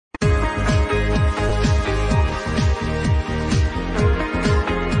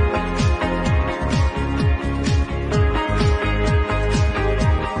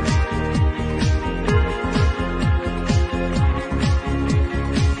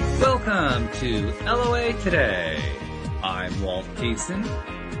welcome to LOA Today. I'm Walt Peterson.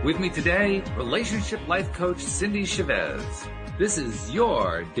 With me today, relationship life coach Cindy Chavez. This is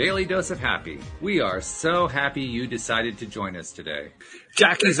your daily dose of happy. We are so happy you decided to join us today.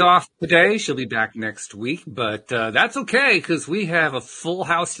 Jackie's off today. She'll be back next week, but that's okay because we have a full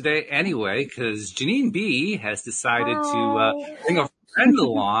house today anyway because Janine B has decided to bring a friend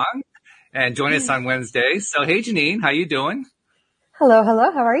along and join us on Wednesday. So, hey, Janine, how you doing? Hello.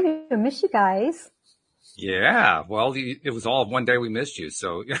 How are you? I miss you guys. Yeah, well, it was all one day we missed you,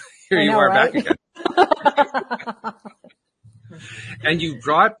 so here you are, right? Back again. And you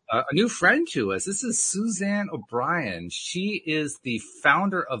brought a new friend to us. This is Suzanne O'Brien. She is the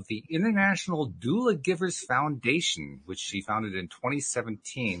founder of the International Doula Givers Foundation, which she founded in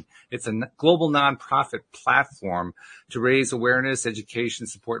 2017. It's a global nonprofit platform to raise awareness, education,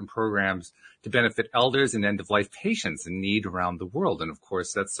 support, and programs to benefit elders and end-of-life patients in need around the world. And, of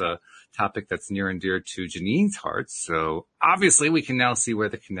course, that's a topic that's near and dear to Janine's heart. So, obviously, we can now see where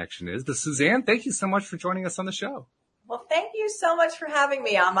the connection is. But, Suzanne, thank you so much for joining us on the show. Well, thank you so much for having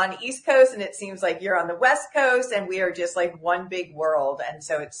me. I'm on East Coast, and it seems like you're on the West Coast, and we are just like one big world. And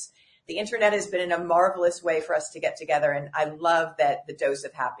so the internet has been in a marvelous way for us to get together, and I love that the dose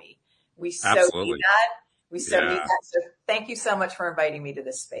of happy. We so need that. We so need that. So thank you so much for inviting me to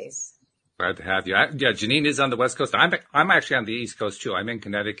this space. Glad to have you. Janine is on the West Coast. I'm actually on the East Coast too. I'm in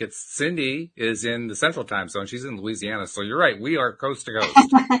Connecticut. Cindy is in the Central Time Zone. She's in Louisiana. So you're right. We are coast to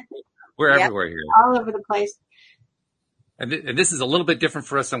coast. We're everywhere here. All over the place. And this is a little bit different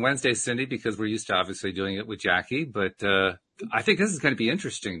for us on Wednesday, Cindy, because we're used to obviously doing it with Jackie. But I think this is going to be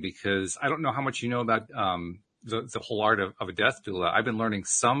interesting because I don't know how much you know about the whole art of a death doula. I've been learning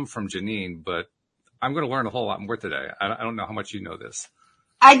some from Janine, but I'm going to learn a whole lot more today. I don't know how much you know this.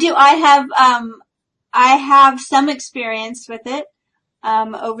 I do. I have some experience with it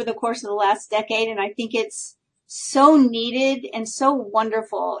over the course of the last decade, and I think it's so needed and so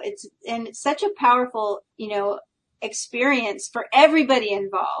wonderful. It's such a powerful, experience for everybody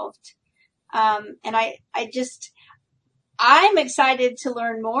involved. And I'm excited to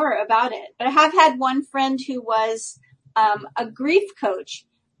learn more about it. But I have had one friend who was a grief coach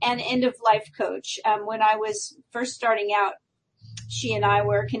and end of life coach. When I was first starting out, she and I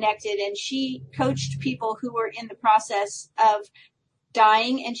were connected, and she coached people who were in the process of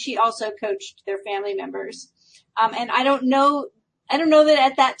dying, and she also coached their family members. And I don't know that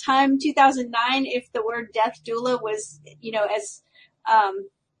at that time, 2009, if the word death doula was, as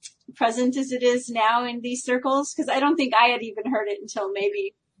present as it is now in these circles, because I don't think I had even heard it until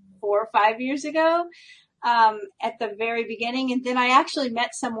maybe 4 or 5 years ago, at the very beginning. And then I actually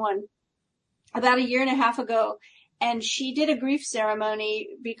met someone about 1.5 years ago, and she did a grief ceremony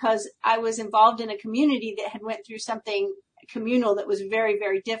because I was involved in a community that had went through something communal that was very,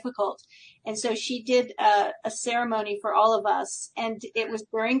 very difficult. And so she did a ceremony for all of us, and it was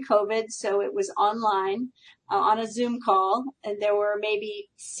during COVID. So it was online on a Zoom call, and there were maybe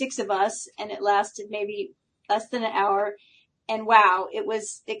 6 of us, and it lasted maybe less than an hour. And wow, it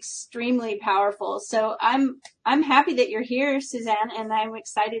was extremely powerful. So I'm happy that you're here, Suzanne, and I'm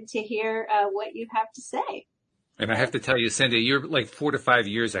excited to hear what you have to say. And I have to tell you, Cindy, you're like 4 to 5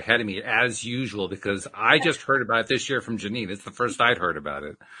 years ahead of me as usual, because I just heard about it this year from Janine. It's the first I'd heard about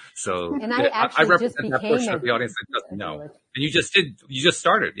it. So and I represent that portion of the audience that doesn't know. And you just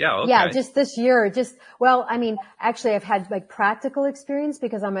started. Yeah. Okay. Yeah. Just this year, actually I've had like practical experience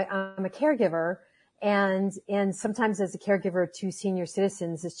because I'm a caregiver, and sometimes as a caregiver to senior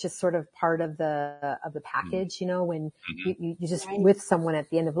citizens, it's just sort of part of the package, when you just with someone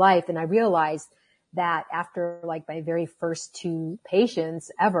at the end of life. And I realized that after like my very first 2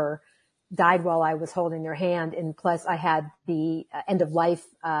 patients ever died while I was holding their hand. And plus I had the end of life,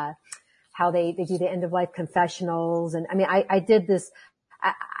 how they do the end of life confessionals. And I mean, I did this.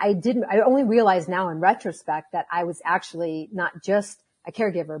 I only realized now in retrospect that I was actually not just a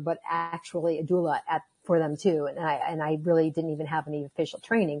caregiver, but actually a doula for them too. And I really didn't even have any official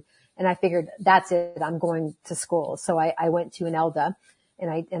training. And I figured that's it. I'm going to school. So I went to an ELDA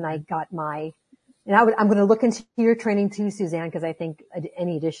and I got and I'm going to look into your training too, Suzanne, because I think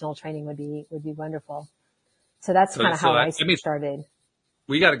any additional training would be wonderful. So that's kind of how I started.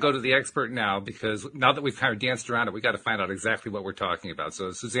 We got to go to the expert now, because now that we've kind of danced around it, we got to find out exactly what we're talking about.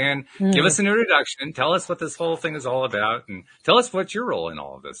 So Suzanne, give us an introduction. Tell us what this whole thing is all about, and tell us what your role in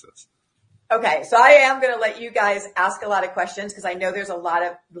all of this is. Okay. So I am going to let you guys ask a lot of questions because I know there's a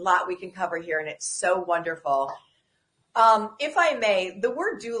lot we can cover here, and it's so wonderful. If I may, the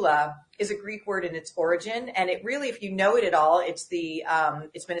word doula is a Greek word in its origin, and it really, if you know it at all, it's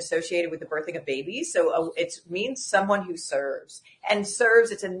it's been associated with the birthing of babies. So it means someone who serves, and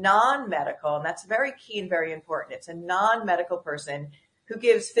serves. It's a non-medical, and that's very key and very important. It's a non-medical person who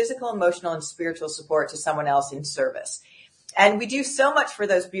gives physical, emotional, and spiritual support to someone else in service. And we do so much for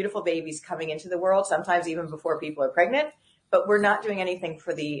those beautiful babies coming into the world, sometimes even before people are pregnant, but we're not doing anything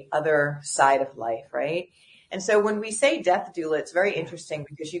for the other side of life, right? And so when we say death doula, it's very interesting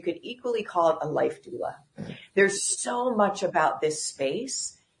because you could equally call it a life doula. There's so much about this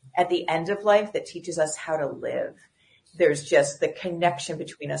space at the end of life that teaches us how to live. There's just the connection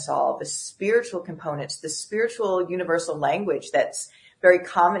between us all, the spiritual components, the spiritual universal language that's very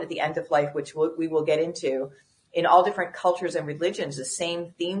common at the end of life, which we will get into. In all different cultures and religions, the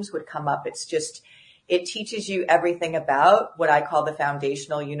same themes would come up. It's just, it teaches you everything about what I call the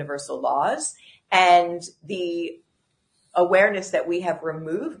foundational universal laws and the awareness that we have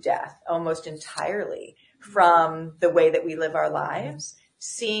removed death almost entirely from the way that we live our lives,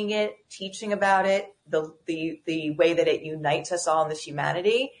 seeing it, teaching about it, the way that it unites us all in this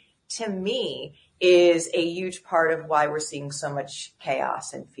humanity, to me, is a huge part of why we're seeing so much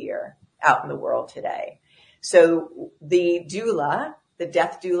chaos and fear out in the world today. So the doula, the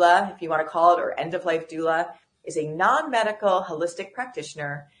death doula, if you want to call it, or end-of-life doula, is a non-medical holistic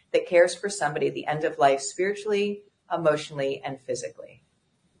practitioner that cares for somebody at the end of life spiritually, emotionally, and physically.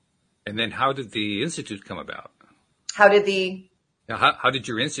 And then how did the Institute come about? How did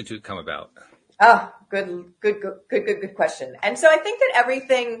your Institute come about? Oh, good question. And so I think that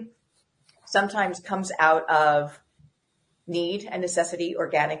everything sometimes comes out of need and necessity,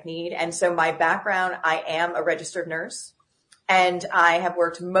 organic need. And so my background, I am a registered nurse, and I have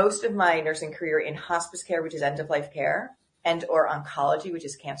worked most of my nursing career in hospice care, which is end-of-life care, and or oncology, which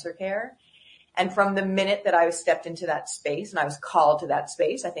is cancer care. And from the minute that I stepped into that space and I was called to that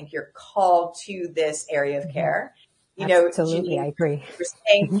space, I think you're called to this area of care. You know, absolutely, I agree.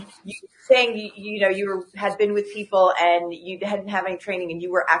 You had been with people and you hadn't have any training, and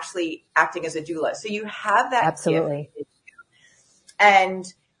you were actually acting as a doula. So you have that. Absolutely. Gift.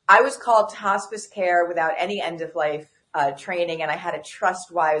 And I was called to hospice care without any end of life training, and I had to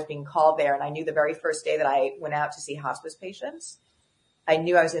trust why I was being called there. And I knew the very first day that I went out to see hospice patients, I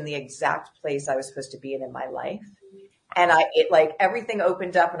knew I was in the exact place I was supposed to be in my life. And everything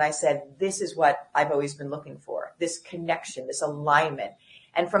opened up, and I said, this is what I've always been looking for, this connection, this alignment.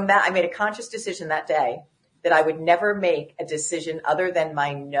 And from that, I made a conscious decision that day that I would never make a decision other than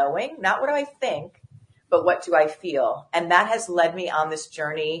my knowing, not what do I think, but what do I feel? And that has led me on this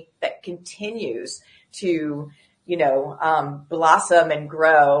journey that continues to, blossom and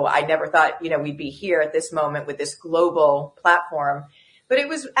grow. I never thought, we'd be here at this moment with this global platform. But it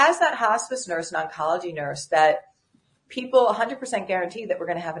was as that hospice nurse and oncology nurse that people 100% guaranteed that we're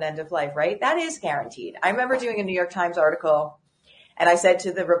going to have an end of life, right? That is guaranteed. I remember doing a New York Times article, and I said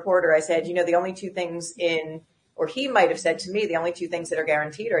to the reporter, I said, the only two things or he might have said to me, the only two things that are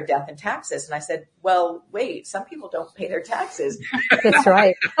guaranteed are death and taxes. And I said, well, wait, some people don't pay their taxes. That's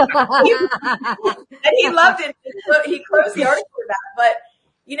right. And he loved it. He closed the article with that. But,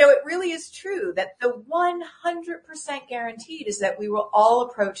 it really is true that the 100% guaranteed is that we will all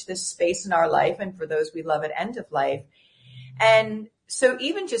approach this space in our life, and for those we love at end of life. And so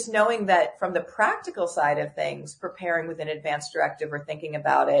even just knowing that from the practical side of things, preparing with an advance directive or thinking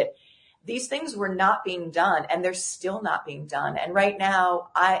about it, these things were not being done, and they're still not being done. And right now,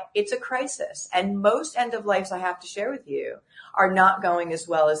 it's a crisis. And most end of lives, I have to share with you, are not going as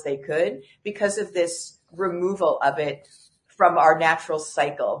well as they could because of this removal of it from our natural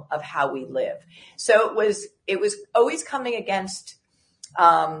cycle of how we live. So it was always coming against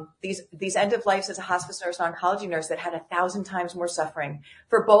these end of lives as a hospice nurse and oncology nurse that had 1,000 times more suffering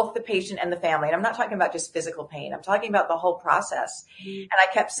for both the patient and the family. And I'm not talking about just physical pain. I'm talking about the whole process. And I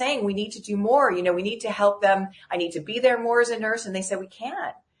kept saying, we need to do more. We need to help them. I need to be there more as a nurse. And they said, we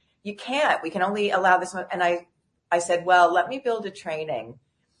can't. You can't. We can only allow this one. And I said, well, let me build a training.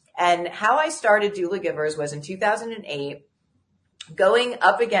 And how I started Doula Givers was in 2008, going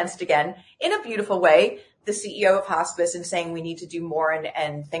up against, again, in a beautiful way, the CEO of hospice and saying we need to do more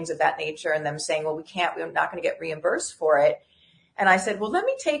and things of that nature, and them saying, well, we can't, we're not going to get reimbursed for it. And I said, well, let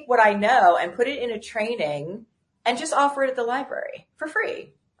me take what I know and put it in a training and just offer it at the library for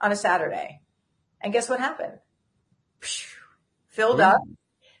free on a Saturday. And guess what happened? Filled up.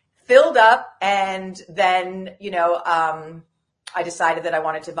 And then, I decided that I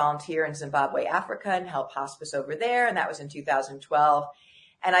wanted to volunteer in Zimbabwe, Africa, and help hospice over there. And that was in 2012.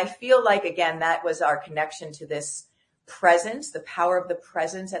 And I feel like, again, that was our connection to this presence, the power of the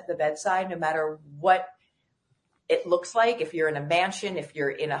presence at the bedside, no matter what it looks like, if you're in a mansion, if you're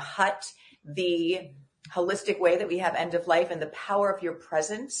in a hut, the holistic way that we have end of life and the power of your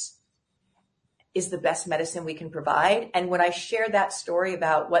presence is the best medicine we can provide. And when I shared that story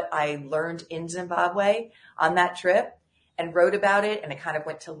about what I learned in Zimbabwe on that trip and wrote about it, and it kind of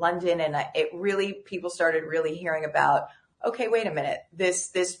went to London, and people started really hearing about, okay, wait a minute,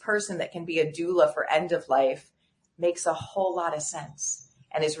 this person that can be a doula for end of life makes a whole lot of sense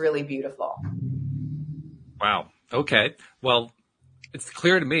and is really beautiful. Wow. Okay. Well, it's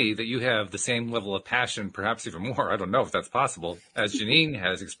clear to me that you have the same level of passion, perhaps even more, I don't know if that's possible, as Janine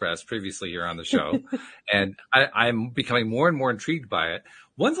has expressed previously here on the show. And I'm becoming more and more intrigued by it.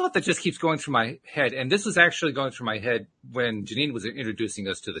 One thought that just keeps going through my head, and this was actually going through my head when Janine was introducing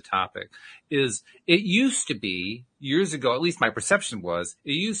us to the topic, is it used to be, years ago, at least my perception was,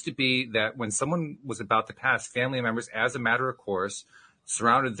 it used to be that when someone was about to pass, family members, as a matter of course,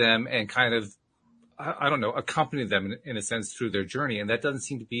 surrounded them and kind of, I don't know, accompany them in a sense through their journey. And that doesn't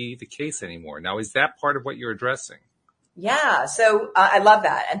seem to be the case anymore. Now, is that part of what you're addressing? Yeah. So I love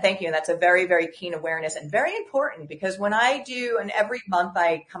that. And thank you. And that's a very, very keen awareness and very important, because when I do, and every month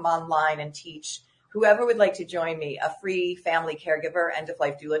I come online and teach whoever would like to join me, a free family caregiver end of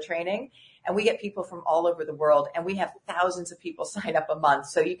life doula training. And we get people from all over the world, and we have thousands of people sign up a month.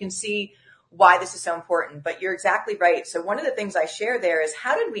 So you can see why this is so important, but you're exactly right. So one of the things I share there is,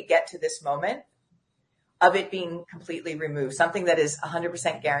 how did we get to this moment of it being completely removed, something that is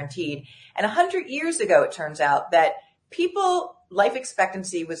 100% guaranteed? And 100 years ago, it turns out that life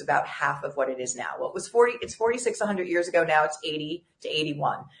expectancy was about half of what it is now. Well, it's 46 100 years ago. Now it's 80 to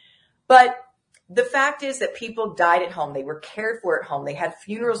 81. But the fact is that people died at home. They were cared for at home. They had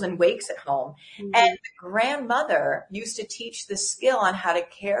funerals and wakes at home. Mm-hmm. And the grandmother used to teach the skill on how to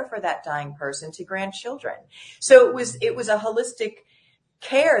care for that dying person to grandchildren. So it was a holistic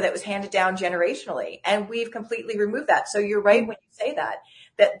care that was handed down generationally, and we've completely removed that. So you're right when you say that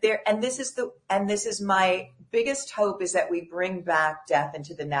this is my biggest hope, is that we bring back death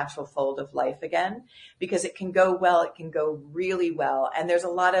into the natural fold of life again, because it can go well. It can go really well. And there's a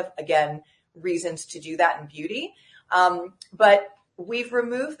lot of, again, reasons to do that in beauty. But we've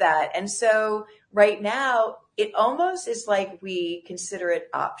removed that. And so right now it almost is like we consider it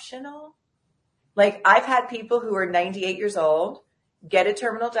optional. Like, I've had people who are 98 years old get a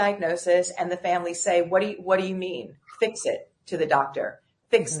terminal diagnosis, and the family say, what do you mean? Fix it, to the doctor.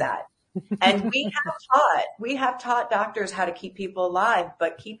 Fix that. And we have taught doctors how to keep people alive,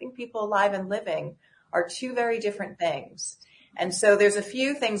 but keeping people alive and living are two very different things. And so there's a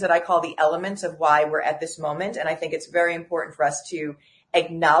few things that I call the elements of why we're at this moment. And I think it's very important for us to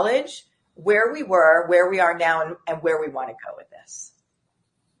acknowledge where we were, where we are now, and where we want to go with this.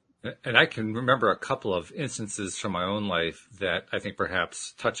 And I can remember a couple of instances from my own life that I think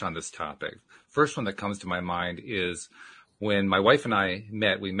perhaps touch on this topic. First one that comes to my mind is when my wife and I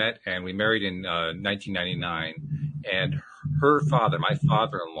met. We met and we married in 1999, and her father, my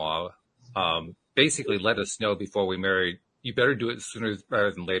father-in-law, basically let us know before we married, you better do it sooner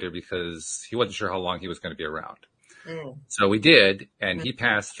rather than later, because he wasn't sure how long he was going to be around. So we did, and he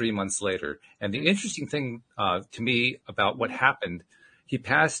passed 3 months later. And the interesting thing to me about what happened, he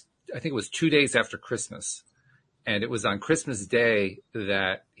passed, I think it was 2 days after Christmas. And it was on Christmas Day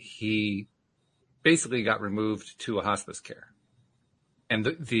that he basically got removed to a hospice care. And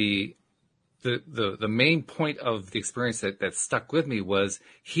the main point of the experience that stuck with me was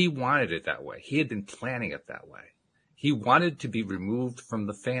he wanted it that way. He had been planning it that way. He wanted to be removed from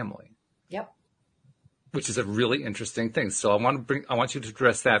the family. Yep. Which is a really interesting thing. So I want you to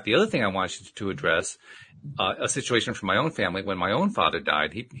address that. The other thing I want you to address, a situation from my own family when my own father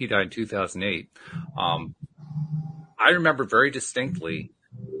died. He died in 2008. I remember very distinctly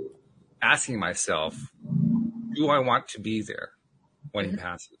asking myself, do I want to be there when he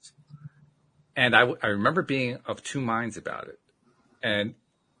passes? And I remember being of two minds about it. And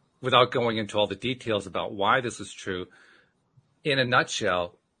without going into all the details about why this was true, in a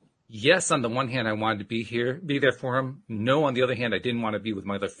nutshell, yes, on the one hand, I wanted to be there for him. No, on the other hand, I didn't want to be with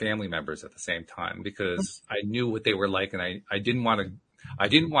my other family members at the same time, because I knew what they were like, and I didn't want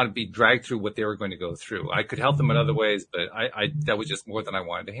to be dragged through what they were going to go through. I could help them in other ways, but that was just more than I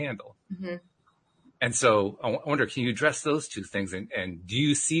wanted to handle. Mm-hmm. And so I wonder, can you address those two things? And do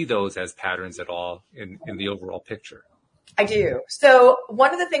you see those as patterns at all in the overall picture? I do. So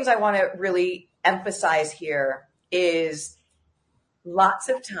one of the things I want to really emphasize here is lots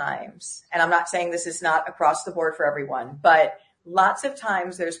of times, and I'm not saying this is not across the board for everyone, but lots of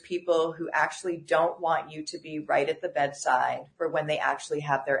times there's people who actually don't want you to be right at the bedside for when they actually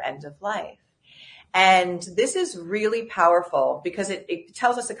have their end of life. And this is really powerful because it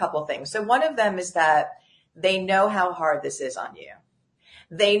tells us a couple of things. So one of them is that they know how hard this is on you.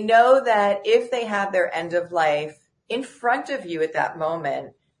 They know that if they have their end of life in front of you at that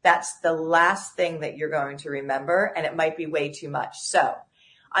moment, that's the last thing that you're going to remember, and it might be way too much. So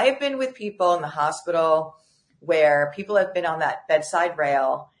I have been with people in the hospital where people have been on that bedside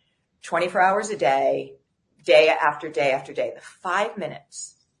rail 24 hours a day, day after day after day. The 5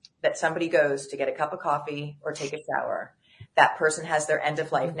 minutes that somebody goes to get a cup of coffee or take a shower, that person has their end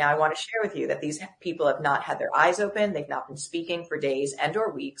of life. Now, I want to share with you that these people have not had their eyes open. They've not been speaking for days and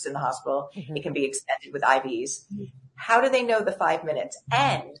or weeks in the hospital. Mm-hmm. It can be extended with IVs. Mm-hmm. How do they know the 5 minutes?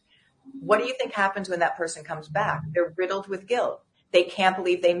 And what do you think happens when that person comes back? They're riddled with guilt. They can't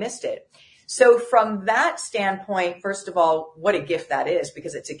believe they missed it. So from that standpoint, first of all, what a gift that is,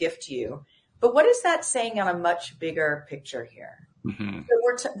 because it's a gift to you. But what is that saying on a much bigger picture here? Mm-hmm.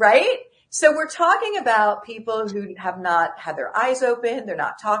 So right? So we're talking about people who have not had their eyes open. They're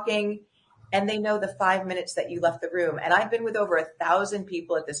not talking, and they know the 5 minutes that you left the room. And I've been with over 1,000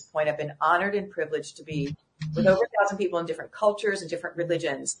 people at this point. I've been honored and privileged to be with over 1,000 people in different cultures and different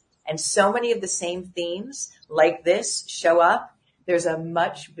religions. And so many of the same themes like this show up. There's a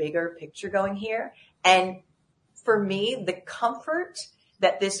much bigger picture going here. And for me, the comfort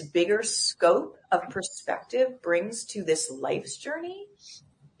that this bigger scope of perspective brings to this life's journey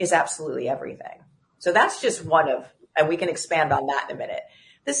is absolutely everything. So that's just one of, and we can expand on that in a minute.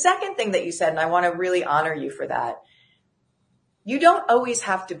 The second thing that you said, and I want to really honor you for that, you don't always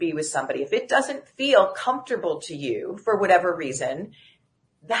have to be with somebody. If it doesn't feel comfortable to you for whatever reason,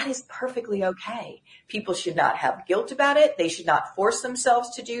 that is perfectly okay. People should not have guilt about it. They should not force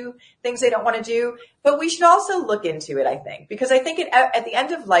themselves to do things they don't want to do. But we should also look into it, I think, because I think at the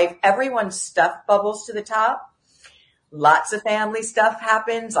end of life, everyone's stuff bubbles to the top. Lots of family stuff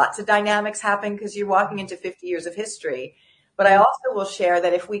happens. Lots of dynamics happen because you're walking into 50 years of history. But I also will share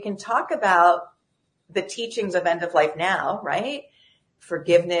that if we can talk about the teachings of end of life now, right?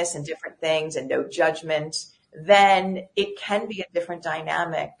 Forgiveness and different things and no judgment, then it can be a different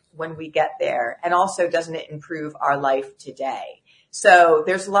dynamic when we get there. And also, doesn't it improve our life today? So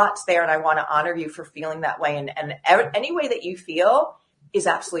there's lots there, and I want to honor you for feeling that way. And any way that you feel is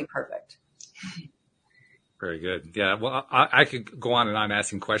absolutely perfect. Very good. Yeah. Well, I could go on and on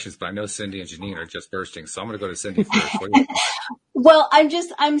asking questions, but I know Cindy and Janine are just bursting. So I'm going to go to Cindy first. Well,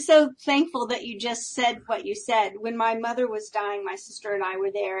 I'm so thankful that you just said what you said. When my mother was dying, my sister and I were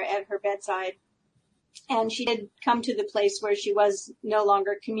there at her bedside, and she did come to the place where she was no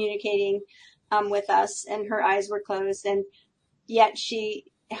longer communicating with us, and her eyes were closed, and yet she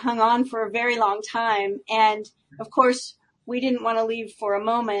hung on for a very long time. And of course, we didn't want to leave for a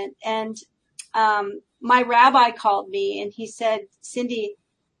moment. And my rabbi called me and he said, Cindy,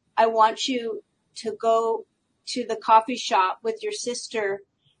 I want you to go to the coffee shop with your sister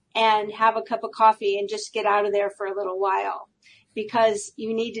and have a cup of coffee and just get out of there for a little while, because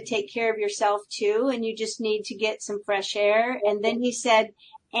you need to take care of yourself too, and you just need to get some fresh air. And then he said,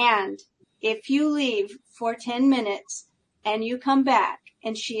 and if you leave for 10 minutes and you come back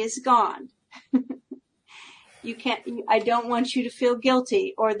and she is gone, I don't want you to feel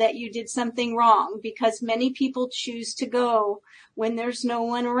guilty or that you did something wrong, because many people choose to go when there's no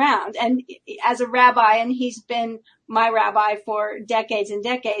one around. And as a rabbi, and he's been my rabbi for decades and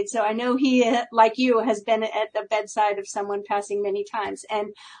decades, so I know he, like you, has been at the bedside of someone passing many times.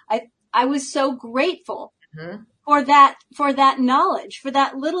 And I was so grateful for that knowledge, for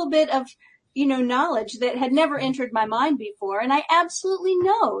that little bit of, knowledge that had never entered my mind before. And I absolutely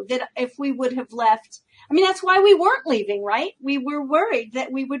know that if we would have left, that's why we weren't leaving, right? We were worried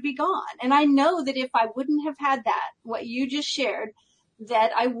that we would be gone. And I know that if I wouldn't have had that, what you just shared,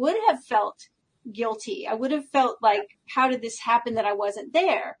 that I would have felt guilty. I would have felt like, how did this happen that I wasn't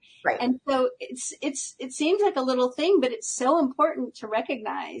there? Right. And so it seems like a little thing, but it's so important to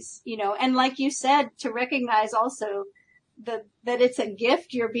recognize, and like you said, to recognize also that it's a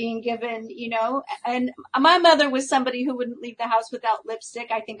gift you're being given, and my mother was somebody who wouldn't leave the house without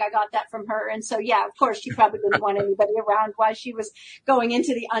lipstick. I think I got that from her. And so, yeah, of course, she probably didn't want anybody around while she was going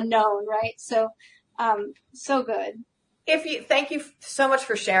into the unknown. Right. So, so good. Thank you so much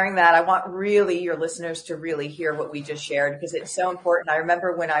for sharing that. I want really your listeners to really hear what we just shared, because it's so important. I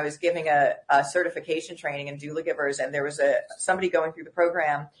remember when I was giving a certification training in doula givers, and there was somebody going through the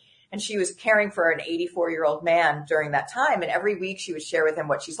program, and she was caring for an 84-year-old man during that time. And every week she would share with him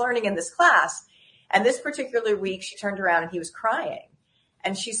what she's learning in this class. And this particular week she turned around and he was crying.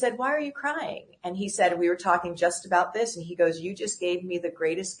 And she said, why are you crying? And he said, we were talking just about this. And he goes, you just gave me the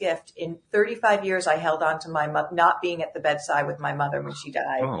greatest gift. In 35 years, I held on to my not being at the bedside with my mother when she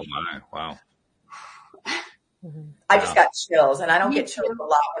died. Oh my, wow. I just got chills, and I don't get chills a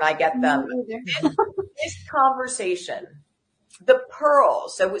lot when I get them. this conversation, the pearl.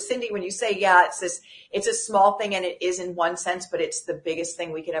 So Cindy, when you say, yeah, it's a small thing, and it is in one sense, but it's the biggest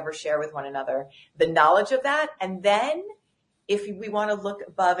thing we could ever share with one another, the knowledge of that. And then if we want to look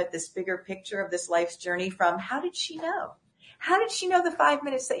above at this bigger picture of this life's journey from, how did she know? How did she know the 5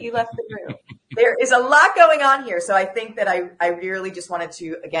 minutes that you left the room? There is a lot going on here. So I think that I really just wanted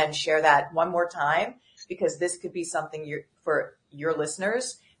to, again, share that one more time, because this could be something for your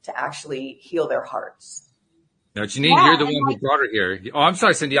listeners to actually heal their hearts. No, Janine, you're the one who brought her here. Oh, I'm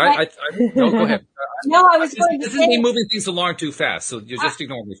sorry, Cindy. No, go ahead. No, I was going to say. This is me moving things along too fast, so you just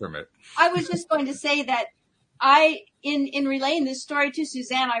ignore me for a minute. I was just going to say that in relaying this story to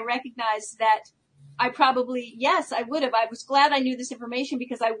Suzanne, I recognized that I probably, yes, I would have. I was glad I knew this information,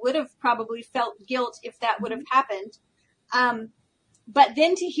 because I would have probably felt guilt if that would have happened. But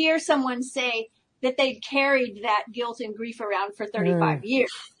then to hear someone say that they'd carried that guilt and grief around for 35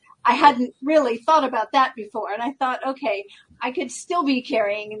 years. I hadn't really thought about that before. And I thought, okay, I could still be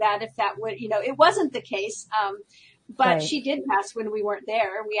carrying that if that would, it wasn't the case. But she did pass when we weren't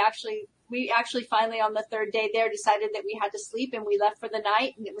there. We actually finally on the third day there decided that we had to sleep, and we left for the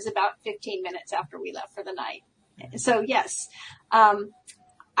night. And it was about 15 minutes after we left for the night. So yes,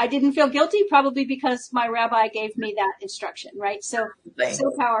 I didn't feel guilty, probably because my rabbi gave me that instruction, right? So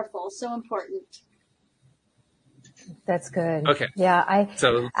powerful, so important. That's good. Okay. Yeah, I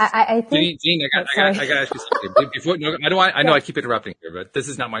think. Jean, I got to ask you something. Before, I know I keep interrupting here, but this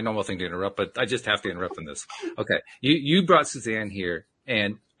is not my normal thing to interrupt, but I just have to interrupt on this. Okay. You brought Suzanne here,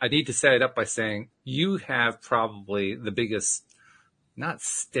 and I need to set it up by saying you have probably the biggest, not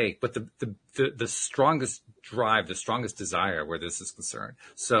stake, but the strongest drive, the strongest desire where this is concerned.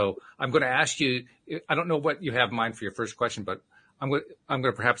 So I'm going to ask you, I don't know what you have in mind for your first question, but I'm going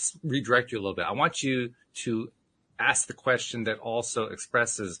to perhaps redirect you a little bit. I want you to ask the question that also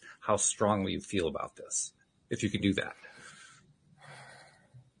expresses how strongly you feel about this, if you can do that.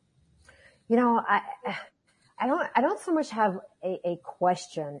 I don't so much have a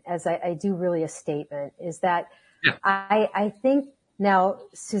question as I do really a statement, is that I think now,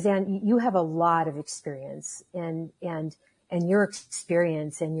 Suzanne, you have a lot of experience, and your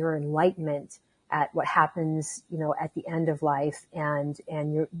experience and your enlightenment at what happens, at the end of life, and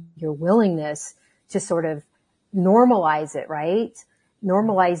your willingness to sort of normalize it, right?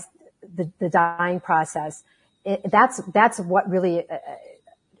 Normalize the dying process. That's what really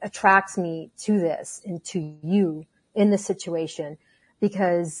attracts me to this and to you in this situation,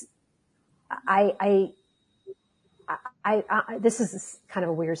 because I this is kind of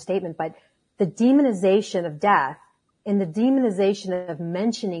a weird statement, but the demonization of death and the demonization of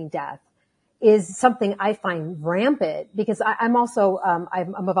mentioning death is something I find rampant, because I'm also, I'm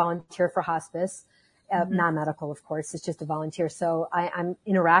a volunteer for hospice. Non-medical, of course, it's just a volunteer. So I'm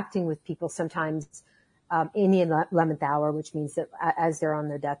interacting with people sometimes in the 11th hour, which means that as they're on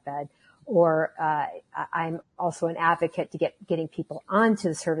their deathbed, or I'm also an advocate to getting people onto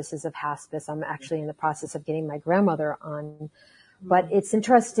the services of hospice. I'm actually in the process of getting my grandmother on. But it's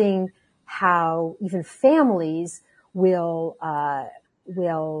interesting how even families will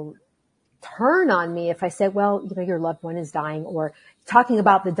turn on me if I say, well, your loved one is dying, or talking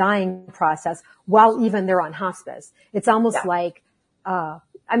about the dying process while even they're on hospice. It's almost like,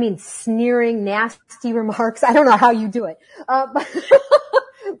 sneering, nasty remarks. I don't know how you do it.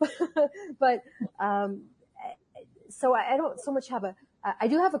 So I don't so much have I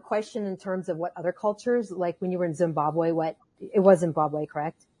do have a question in terms of what other cultures, like when you were in Zimbabwe, it was Zimbabwe,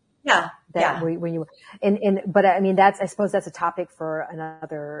 correct? Yeah. When you were, but I suppose that's a topic for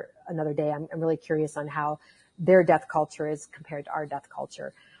another day. I'm really curious on how their death culture is compared to our death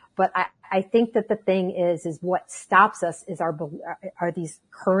culture. But I think that the thing is what stops us is are these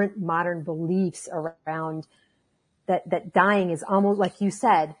current modern beliefs around that dying is almost, like you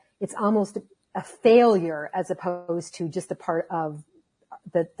said, it's almost a failure as opposed to just a part of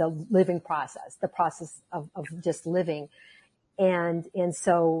the living process, the process of just living. And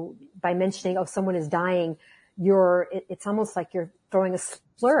so by mentioning, someone is dying, it's almost like you're throwing a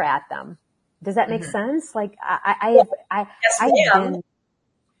slur at them. Does that make sense? Like I'm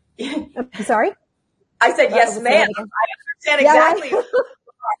sorry? I said, yes, ma'am. I understand exactly.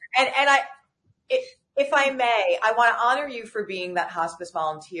 And if I may, I want to honor you for being that hospice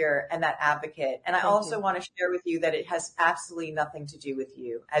volunteer and that advocate. And I also want to share with you that it has absolutely nothing to do with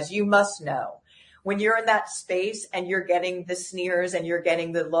you. As you must know, when you're in that space and you're getting the sneers and you're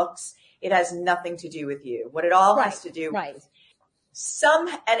getting the looks, it has nothing to do with you. What it all has to do with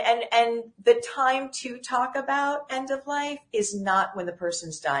and the time to talk about end of life is not when the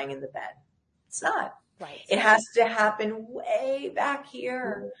person's dying in the bed. It's not. Right. It has to happen way back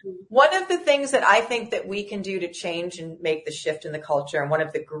here. One of the things that I think that we can do to change and make the shift in the culture, and one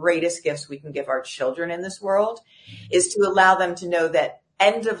of the greatest gifts we can give our children in this world, is to allow them to know that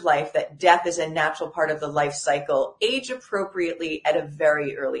end of life, that death is a natural part of the life cycle, age appropriately at a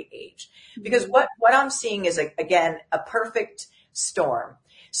very early age. Because what I'm seeing is, again, a perfect storm.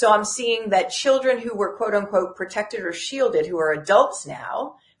 So I'm seeing that children who were quote unquote protected or shielded, who are adults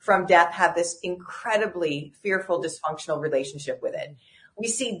now from death, have this incredibly fearful, dysfunctional relationship with it. We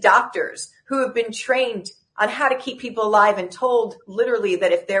see doctors who have been trained on how to keep people alive and told literally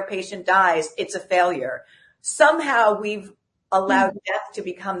that if their patient dies, it's a failure. Somehow we've allowed death to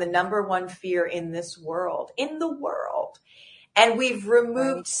become the number one fear in this world, in the world. And we've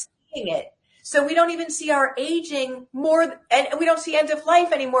removed seeing it. So we don't even see our aging more, and we don't see end of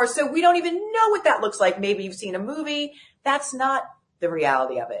life anymore. So we don't even know what that looks like. Maybe you've seen a movie. That's not the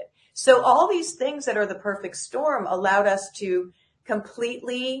reality of it. So all these things that are the perfect storm allowed us to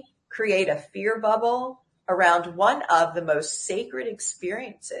completely create a fear bubble around one of the most sacred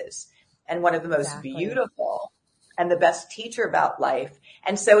experiences and one of the most beautiful and the best teacher about life.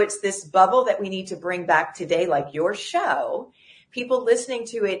 And so it's this bubble that we need to bring back today, like your show. People listening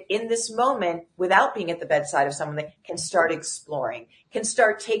to it in this moment without being at the bedside of someone that can start exploring, can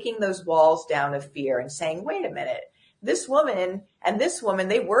start taking those walls down of fear and saying, wait a minute, this woman and this woman,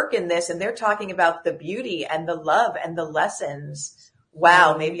 they work in this and they're talking about the beauty and the love and the lessons.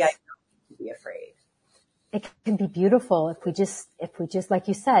 Wow, maybe I don't need to be afraid. It can be beautiful if we just, like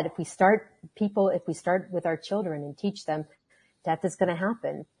you said, if we start with our children and teach them death is going to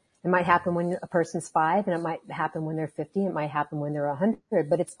happen. It might happen when a person's 5, and it might happen when they're 50. It might happen when they're 100,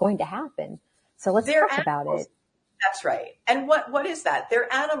 but it's going to happen. So let's talk about it. That's right. And what is that?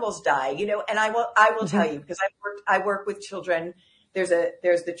 Their animals die, and I will tell you, because I work with children. There's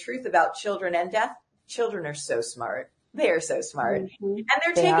the truth about children and death. Children are so smart. They are so smart. And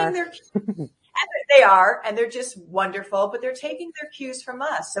they're taking their they are, and they're just wonderful, but they're taking their cues from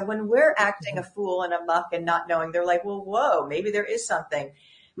us. So when we're acting a fool and a muck and not knowing, they're like, well, whoa, maybe there is something.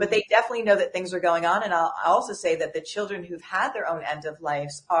 But they definitely know that things are going on. And I'll also say that the children who've had their own end of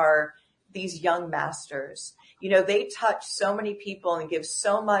lives are these young masters. They touch so many people and give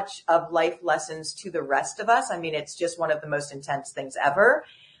so much of life lessons to the rest of us. I mean, it's just one of the most intense things ever.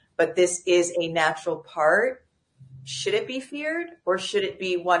 But this is a natural part. Should it be feared, or should it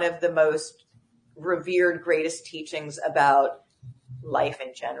be one of the most revered, greatest teachings about life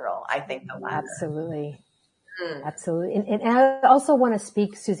in general? I think the latter. Absolutely. Absolutely. And I also want to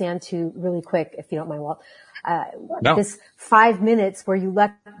speak, Suzanne, to really quick, if you don't mind, Walt, this 5 minutes where you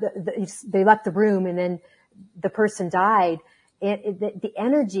they left the room and then the person died. The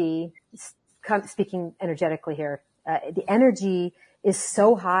energy, speaking energetically here, the energy is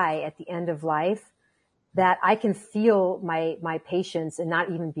so high at the end of life that I can feel my patients and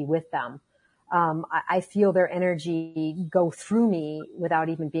not even be with them. I feel their energy go through me without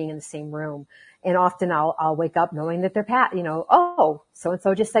even being in the same room. And often I'll wake up knowing that they're oh,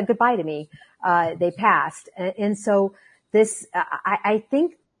 so-and-so just said goodbye to me. They passed. And so I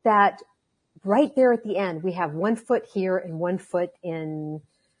think that right there at the end, we have 1 foot here and 1 foot in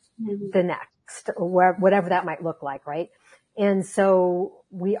the next, or whatever that might look like, right? And so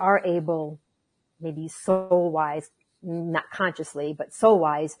we are able, maybe soul-wise, not consciously, but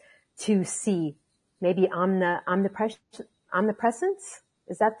soul-wise, to see maybe omnipresence.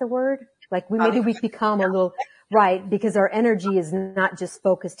 Is that the word? Like we become a little, right, because our energy is not just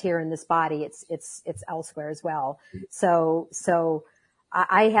focused here in this body, it's elsewhere as well. So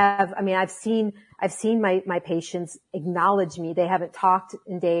I've seen my patients acknowledge me. They haven't talked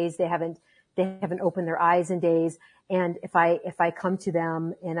in days. They haven't opened their eyes in days. And if I come to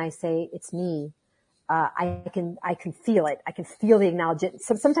them and I say, it's me, I can feel it. I can feel the acknowledgement.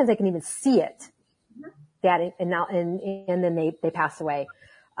 Sometimes I can even see it. And then they pass away.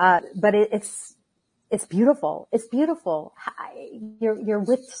 But it's beautiful. It's beautiful. You're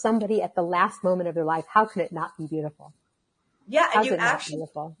with somebody at the last moment of their life. How can it not be beautiful? Yeah. And you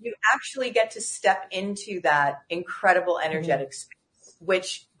actually get to step into that incredible energetic space,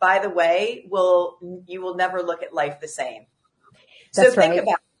 which, by the way, you will never look at life the same. So That's think right.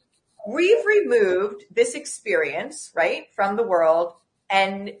 about it. We've removed this experience, right, from the world.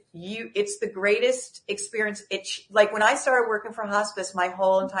 And it's the greatest experience. Like when I started working for hospice, my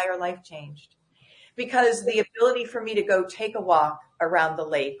whole entire life changed, because the ability for me to go take a walk around the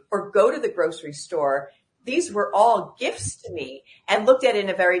lake or go to the grocery store, these were all gifts to me and looked at in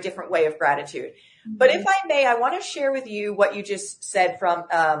a very different way of gratitude. But if I may, I want to share with you what you just said from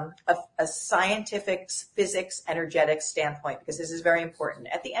a scientific physics energetic standpoint, because this is very important.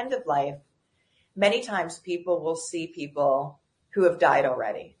 At the end of life, many times people will see people who have died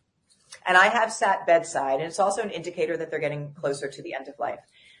already. And I have sat bedside, and it's also an indicator that they're getting closer to the end of life.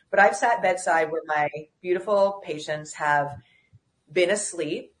 But I've sat bedside where my beautiful patients have been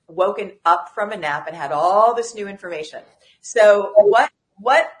asleep, woken up from a nap, and had all this new information. So what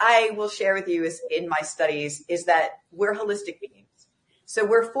I will share with you is in my studies is that we're holistic beings. So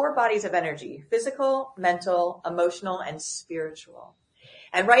we're 4 bodies of energy: physical, mental, emotional, and spiritual.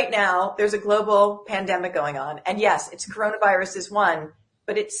 And right now there's a global pandemic going on. And yes, it's coronavirus is one,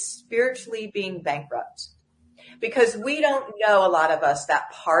 but it's spiritually being bankrupt because we don't know, a lot of us,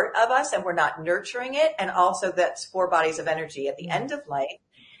 that part of us, and we're not nurturing it. And also that's 4 bodies of energy at the end of life.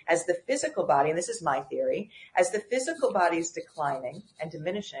 As the physical body, and this is my theory, as the physical body is declining and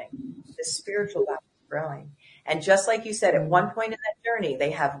diminishing, the spiritual body is growing. And just like you said, at one point in that journey,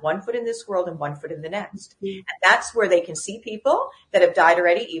 they have 1 foot in this world and 1 foot in the next. And that's where they can see people that have died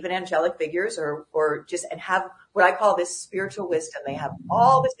already, even angelic figures, or just, and have what I call this spiritual wisdom. They have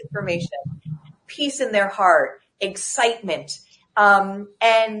all this information, peace in their heart, excitement.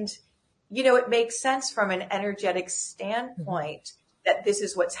 And, you know, it makes sense from an energetic standpoint that this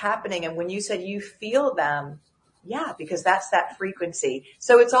is what's happening. And when you said you feel them, yeah, because that's that frequency.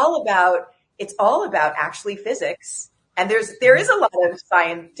 So it's all about actually physics. And there is a lot of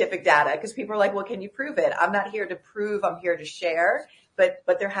scientific data because people are like, well, can you prove it? I'm not here to prove, I'm here to share, but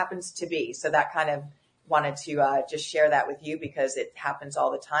there happens to be. So that kind of wanted to just share that with you because it happens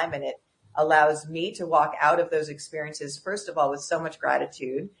all the time. And it allows me to walk out of those experiences, first of all, with so much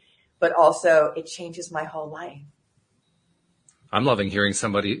gratitude, but also it changes my whole life. I'm loving hearing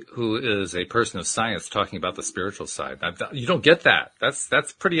somebody who is a person of science talking about the spiritual side. You don't get that.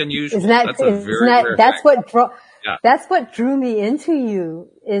 That's pretty unusual. That's what drew me into you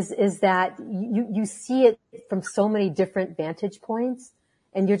is that you see it from so many different vantage points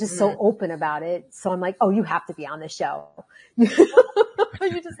and you're just so open about it. So I'm like, oh, you have to be on the show. You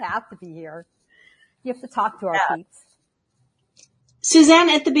just have to be here. You have to talk to our peeps. Suzanne,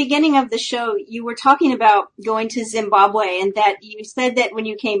 at the beginning of the show, you were talking about going to Zimbabwe and that you said that when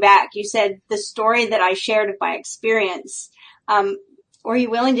you came back, you said the story that I shared of my experience. Were you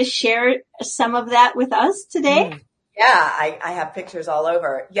willing to share some of that with us today? Yeah, I have pictures all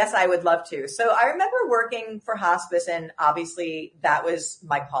over. Yes, I would love to. So I remember working for hospice, and obviously that was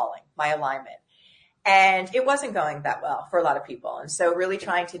my calling, my alignment. And it wasn't going that well for a lot of people. And so really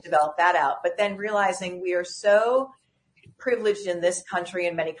trying to develop that out, but then realizing we are so privileged in this country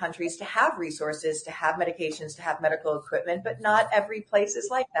and many countries to have resources, to have medications, to have medical equipment, but not every place is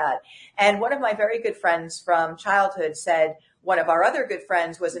like that. And one of my very good friends from childhood said one of our other good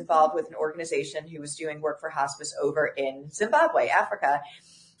friends was involved with an organization who was doing work for hospice over in Zimbabwe, Africa.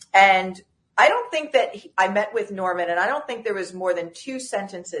 And I don't think that I met with Norman, and I don't think there was more than 2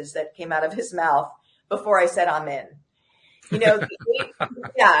 sentences that came out of his mouth before I said, I'm in. You know,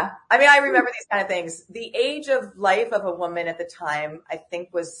 yeah. I mean, I remember these kind of things. The age of life of a woman at the time, I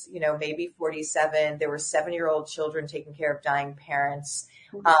think was, you know, maybe 47. There were 7-year-old children taking care of dying parents.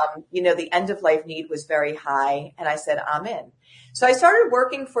 You know, the end of life need was very high. And I said, I'm in. So I started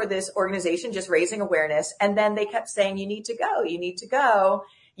working for this organization, just raising awareness. And then they kept saying, you need to go. You need to go.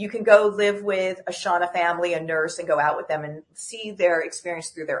 You can go live with a Shauna family, a nurse, and go out with them and see their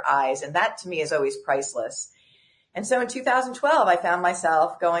experience through their eyes. And that to me is always priceless. And so in 2012, I found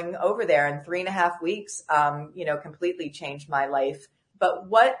myself going over there in 3.5 weeks, you know, completely changed my life. But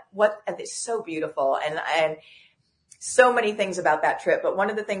it's so beautiful and so many things about that trip. But one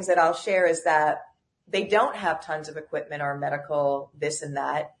of the things that I'll share is that they don't have tons of equipment or medical this and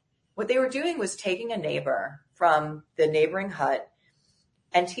that. What they were doing was taking a neighbor from the neighboring hut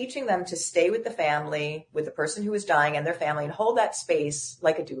and teaching them to stay with the family, with the person who was dying and their family, and hold that space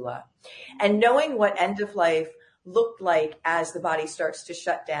like a doula. And knowing what end of life looked like as the body starts to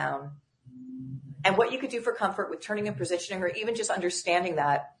shut down and what you could do for comfort with turning and positioning, or even just understanding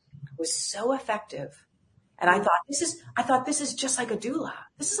that was so effective. And I thought this is just like a doula.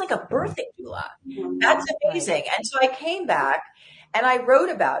 This is like a birthing doula. That's amazing. And so I came back and I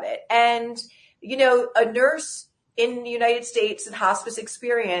wrote about it. And, you know, a nurse in the United States and hospice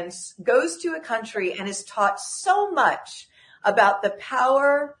experience goes to a country and is taught so much about the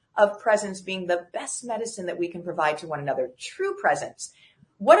power of presence being the best medicine that we can provide to one another. True presence.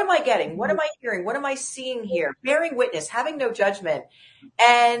 What am I getting? What am I hearing? What am I seeing here? Bearing witness, having no judgment.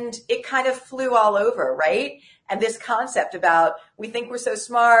 And it kind of flew all over, right? And this concept about we think we're so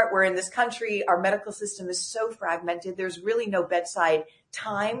smart. We're in this country. Our medical system is so fragmented. There's really no bedside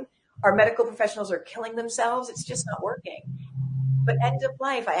time. Our medical professionals are killing themselves. It's just not working. But end of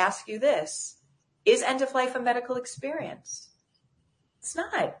life, I ask you this. Is end of life a medical experience? It's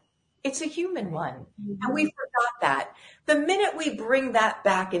not. It's a human one. And we forgot that. The minute we bring that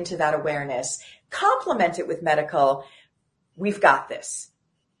back into that awareness, complement it with medical, we've got this.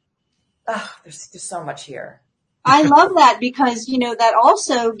 Oh, there's just so much here. I love that because, that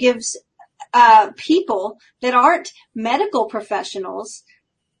also gives people that aren't medical professionals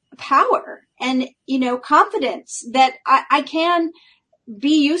power and, confidence that I can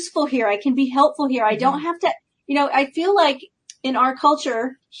be useful here. I can be helpful here. I don't have to, I feel like in our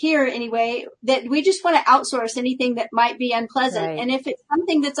culture here anyway, that we just want to outsource anything that might be unpleasant. Right. And if it's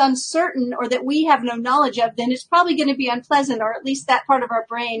something that's uncertain or that we have no knowledge of, then it's probably going to be unpleasant, or at least that part of our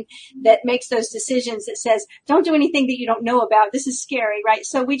brain that makes those decisions that says, don't do anything that you don't know about. This is scary, right?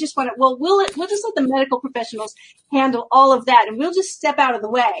 So we just want to, we'll just let the medical professionals handle all of that, and we'll just step out of the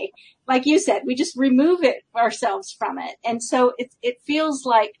way. Like you said, we just remove it ourselves from it. And so it feels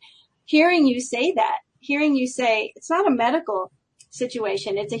like hearing you say, it's not a medical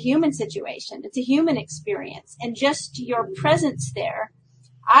situation. It's a human situation. It's a human experience. And just your presence there,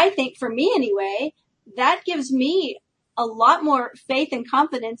 I think for me anyway, that gives me a lot more faith and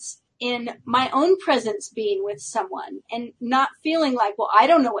confidence in my own presence being with someone and not feeling like, well, I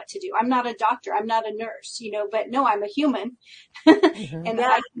don't know what to do. I'm not a doctor. I'm not a nurse, but no, I'm a human and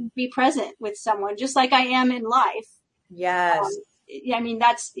I can be present with someone just like I am in life. Yes.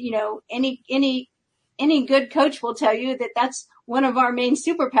 That's, any good coach will tell you that that's one of our main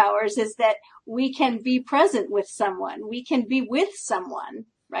superpowers, is that we can be present with someone. We can be with someone,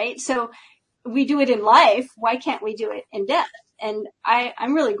 right? So we do it in life. Why can't we do it in death? And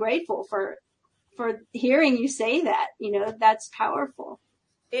I'm really grateful for hearing you say that, that's powerful.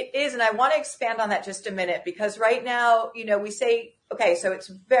 It is. And I want to expand on that just a minute, because right now, we say, okay, so it's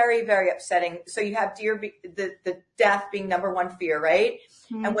very, very upsetting. So you have the death being number one fear, right?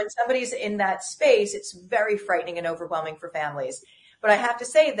 Mm-hmm. And when somebody's in that space, it's very frightening and overwhelming for families. But I have to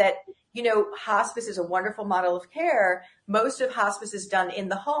say that, hospice is a wonderful model of care. Most of hospice is done in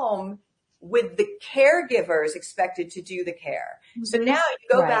the home with the caregivers expected to do the care. Mm-hmm. So now you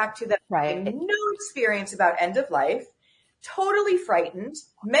go back to the no experience about end of life, totally frightened,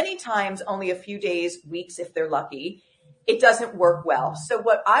 many times only a few days, weeks, if they're lucky. It doesn't work well. So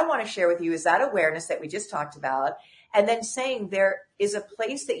what I want to share with you is that awareness that we just talked about, and then saying there is a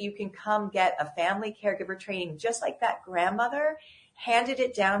place that you can come get a family caregiver training, just like that grandmother handed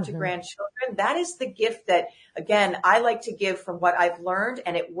it down to grandchildren. That is the gift that, again, I like to give from what I've learned,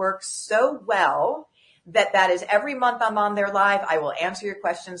 and it works so well that is every month I'm on there live. I will answer your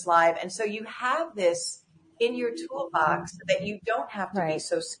questions live. And so you have this in your toolbox so that you don't have to be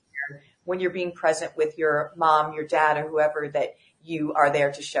so scared when you're being present with your mom, your dad, or whoever that you are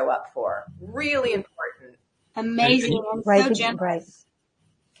there to show up for. Really important. Amazing. And so generous.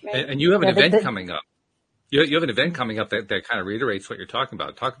 Right. And you have an event coming up. You have an event coming up that kind of reiterates what you're talking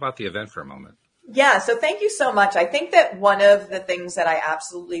about. Talk about the event for a moment. Yeah. So thank you so much. I think that one of the things that I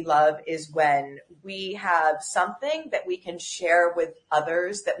absolutely love is when we have something that we can share with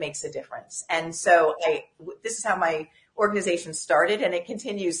others that makes a difference. And so this is how my organization started, and it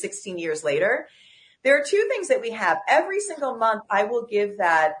continues 16 years later. There are two things that we have. Every single month, I will give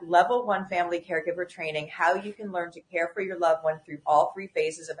that level 1 family caregiver training, how you can learn to care for your loved one through all 3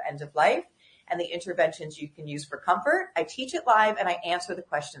 phases of end of life and the interventions you can use for comfort. I teach it live and I answer the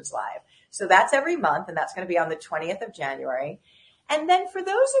questions live. So that's every month, and that's going to be on the 20th of January. And then for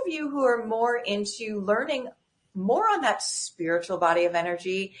those of you who are more into learning more on that spiritual body of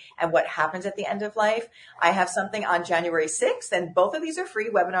energy and what happens at the end of life, I have something on January 6th, and both of these are free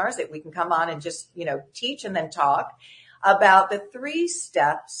webinars that we can come on and just, teach and then talk about the 3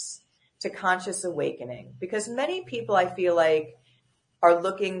 steps to conscious awakening. Because many people, I feel like, are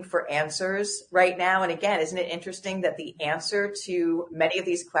looking for answers right now. And again, isn't it interesting that the answer to many of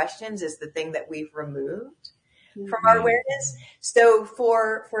these questions is the thing that we've removed from our awareness? So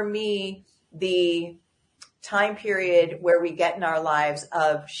for me, the time period where we get in our lives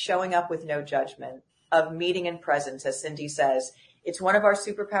of showing up with no judgment, of meeting in presence, as Cindy says, it's one of our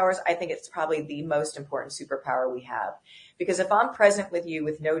superpowers. I think it's probably the most important superpower we have. Because if I'm present with you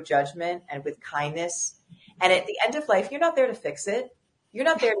with no judgment and with kindness, and at the end of life, you're not there to fix it. You're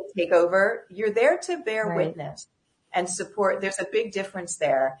not there to take over. You're there to bear witness and support. There's a big difference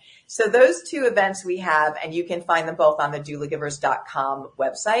there. So those 2 events we have, and you can find them both on the doulagivers.com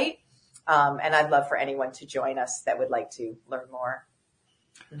website. And I'd love for anyone to join us that would like to learn more.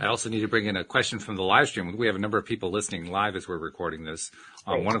 I also need to bring in a question from the live stream. We have a number of people listening live as we're recording this.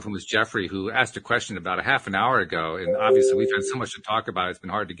 One of them was Jeffrey, who asked a question about a half an hour ago. And obviously we've had so much to talk about. It's been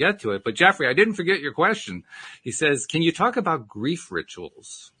hard to get to it. But Jeffrey, I didn't forget your question. He says, can you talk about grief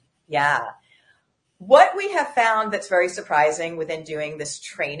rituals? Yeah. What we have found that's very surprising within doing this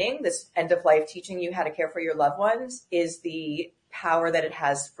training, this end of life, teaching you how to care for your loved ones, is the power that it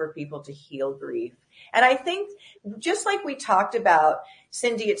has for people to heal grief. And I think just like we talked about,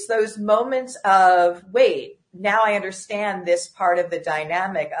 Cindy, it's those moments of, wait, now I understand this part of the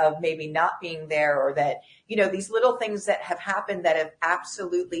dynamic of maybe not being there, or that, you know, these little things that have happened that have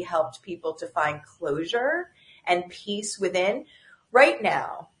absolutely helped people to find closure and peace within. Right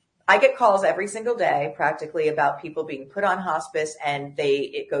now, I get calls every single day practically about people being put on hospice, and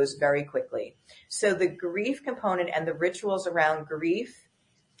it goes very quickly. So the grief component and the rituals around grief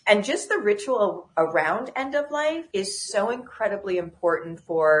and just the ritual around end of life is so incredibly important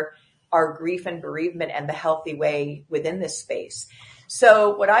for our grief and bereavement and the healthy way within this space.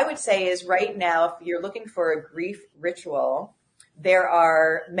 So what I would say is right now, if you're looking for a grief ritual, there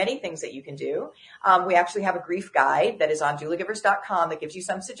are many things that you can do. We actually have a grief guide that is on doulagivers.com that gives you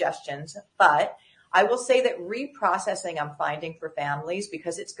some suggestions. But I will say that reprocessing, I'm finding for families,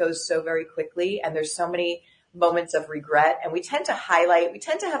 because it goes so very quickly and there's so many moments of regret. And we tend to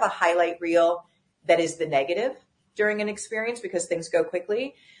have a highlight reel that is the negative during an experience because things go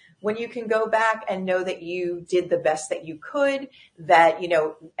quickly. When you can go back and know that you did the best that you could, that, you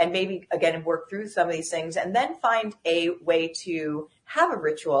know, and maybe again, work through some of these things and then find a way to have a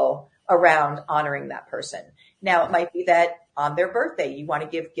ritual around honoring that person. Now, it might be that on their birthday, you want to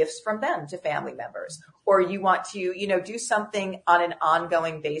give gifts from them to family members, or you want to, you know, do something on an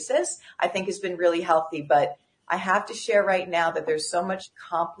ongoing basis, I think has been really healthy. But I have to share right now that there's so much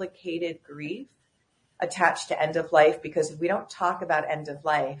complicated grief attached to end of life, because if we don't talk about end of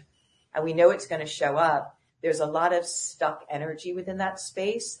life, and we know it's going to show up, there's a lot of stuck energy within that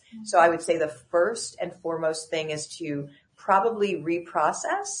space. So I would say the first and foremost thing is to probably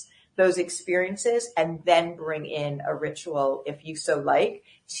reprocess those experiences and then bring in a ritual, if you so like,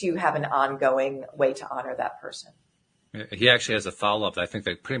 to have an ongoing way to honor that person. He actually has a follow-up that I think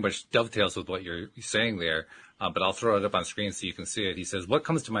that pretty much dovetails with what you're saying there, but I'll throw it up on screen so you can see it. He says, what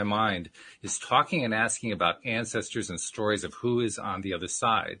comes to my mind is talking and asking about ancestors and stories of who is on the other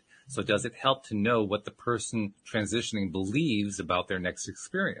side. So does it help to know what the person transitioning believes about their next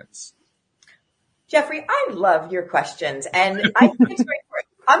experience? Jeffrey, I love your questions, and I think it's very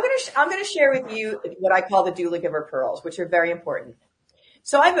important. I'm going to share with you what I call the doula giver pearls, which are very important.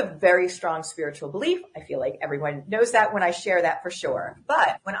 So I have a very strong spiritual belief. I feel like everyone knows that when I share that for sure.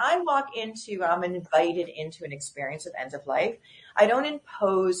 But when I'm invited into an experience of end of life, I don't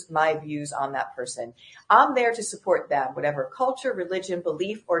impose my views on that person. I'm there to support them, whatever culture, religion,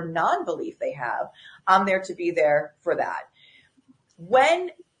 belief, or non-belief they have. I'm there to be there for that. When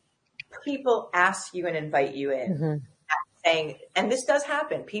people ask you and invite you in, saying, and this does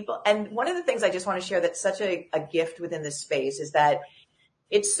happen, and one of the things I just want to share that's such a gift within this space is that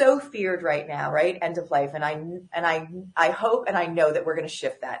it's so feared right now, right? End of life. And I hope and I know that we're going to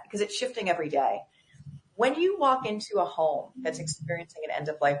shift that, because it's shifting every day. When you walk into a home that's experiencing an end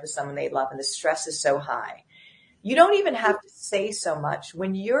of life with someone they love and the stress is so high, you don't even have to say so much.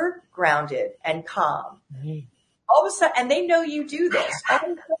 When you're grounded and calm, all of a sudden, and they know you do this,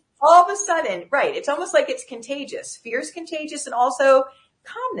 all of a sudden, right? It's almost like it's contagious. Fear is contagious, and also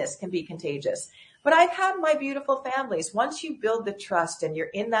calmness can be contagious. But I've had my beautiful families, once you build the trust and you're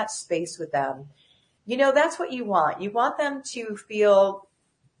in that space with them, you know, that's what you want. You want them to feel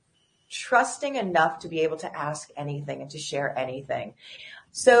trusting enough to be able to ask anything and to share anything.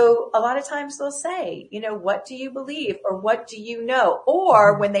 So a lot of times they'll say, you know, what do you believe, or what do you know?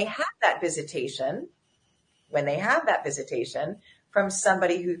 Or when they have that visitation from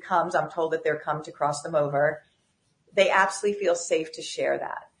somebody who comes, I'm told that they're come to cross them over, they absolutely feel safe to share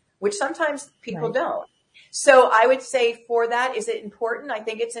that, which sometimes people don't. So I would say for that, is it important? I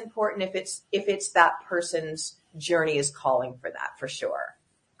think it's important if it's that person's journey is calling for that, for sure.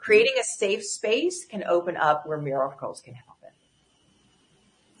 Creating a safe space can open up where miracles can happen.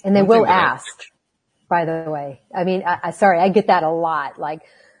 And they will ask, by the way. I mean, I get that a lot. Like,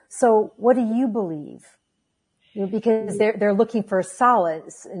 so what do you believe? You know, because they're looking for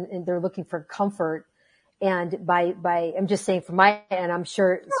solace and they're looking for comfort. And I'm just saying from my end, I'm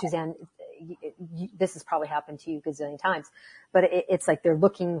sure, Suzanne, this has probably happened to you a gazillion times, but it's like they're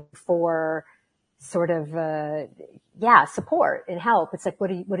looking for sort of, support and help. It's like,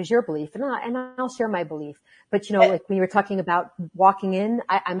 what is your belief? And I'll share my belief. But you know, like when you were talking about walking in,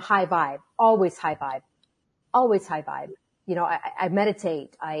 I'm high vibe, always high vibe. You know, I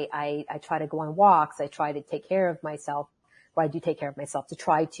meditate. I try to go on walks. I try to take care of myself. Well, I do take care of myself to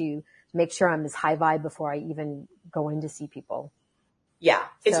try to make sure I'm as high vibe before I even go in to see people. Yeah.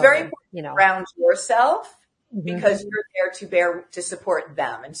 It's very important to ground yourself because you're there to support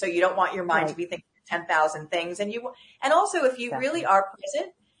them. And so you don't want your mind to be thinking 10,000 things. And also if you really are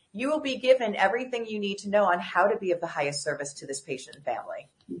present, you will be given everything you need to know on how to be of the highest service to this patient and family.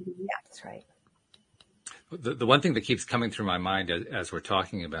 Yeah, that's right. The one thing that keeps coming through my mind as we're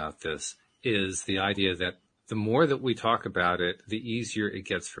talking about this is the idea that the more that we talk about it, the easier it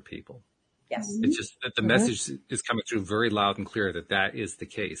gets for people. Yes. It's just that the message is coming through very loud and clear that is the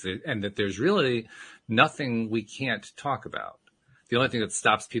case, and that there's really nothing we can't talk about. The only thing that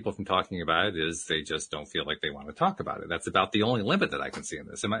stops people from talking about it is they just don't feel like they want to talk about it. That's about the only limit that I can see in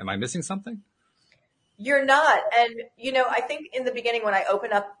this. Am I missing something? You're not. And, I think in the beginning when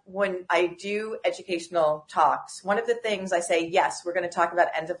I do educational talks, one of the things I say, yes, we're going to talk about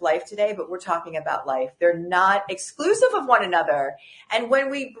end of life today, but we're talking about life. They're not exclusive of one another. And when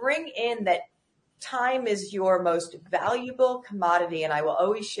we bring in that time is your most valuable commodity, and I will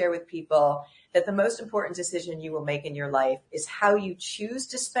always share with people that the most important decision you will make in your life is how you choose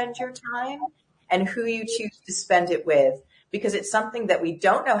to spend your time and who you choose to spend it with, because it's something that we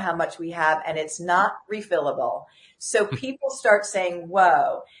don't know how much we have and it's not refillable. So people start saying,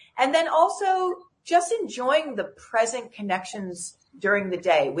 whoa. And then also just enjoying the present connections during the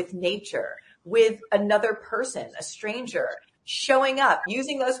day with nature, with another person, a stranger, showing up,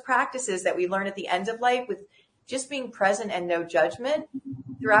 using those practices that we learn at the end of life with just being present and no judgment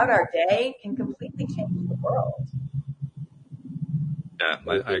throughout our day can completely change the world. Yeah,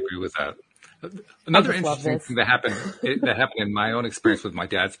 I agree with that. Another interesting thing that happened in my own experience with my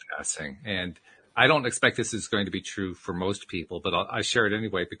dad's passing, and I don't expect this is going to be true for most people, but I share it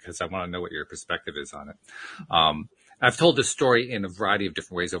anyway because I want to know what your perspective is on it. I've told this story in a variety of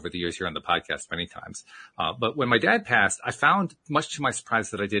different ways over the years here on the podcast many times. But when my dad passed, I found, much to my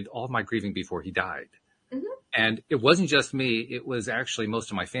surprise, that I did all of my grieving before he died. Mm-hmm. And it wasn't just me. It was actually most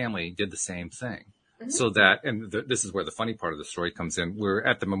of my family did the same thing. Mm-hmm. So that, and this is where the funny part of the story comes in. We're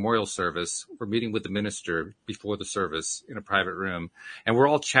at the memorial service. We're meeting with the minister before the service in a private room, and we're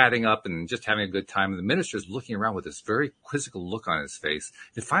all chatting up and just having a good time. And the minister's looking around with this very quizzical look on his face.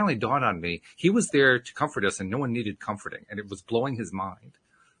 It finally dawned on me. He was there to comfort us, and no one needed comforting, and it was blowing his mind.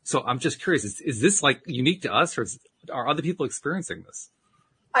 So I'm just curious, is this like unique to us, or are other people experiencing this?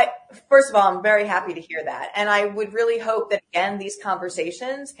 First of all, I'm very happy to hear that. And I would really hope that, again, these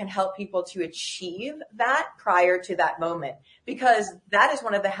conversations can help people to achieve that prior to that moment, because that is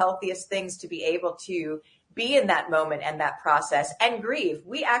one of the healthiest things, to be able to be in that moment and that process and grieve.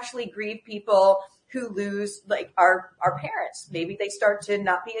 We actually grieve people who lose, like our parents. Maybe they start to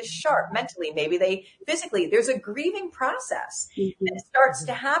not be as sharp mentally. Maybe they physically, there's a grieving process that starts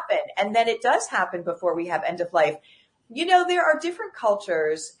to happen. And then it does happen before we have end of life. You know, there are different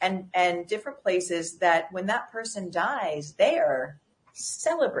cultures and different places that when that person dies, they are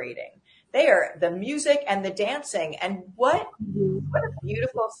celebrating. They are the music and the dancing. And what a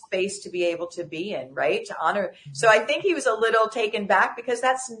beautiful space to be able to be in, right? To honor. So I think he was a little taken back because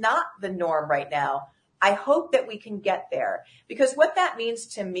that's not the norm right now. I hope that we can get there, because what that means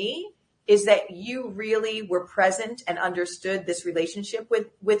to me is that you really were present and understood this relationship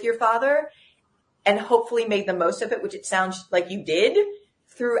with your father, and hopefully made the most of it, which it sounds like you did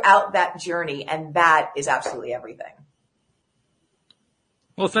throughout that journey. And that is absolutely everything.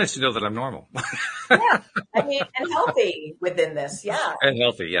 Well, it's nice to know that I'm normal. Yeah. I mean, and healthy within this. Yeah. And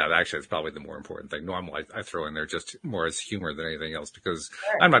healthy. Yeah. Actually, it's probably the more important thing. Normal, I throw in there just more as humor than anything else, because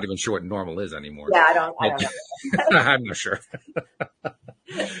I'm not even sure what normal is anymore. Yeah. I don't know. I'm not sure.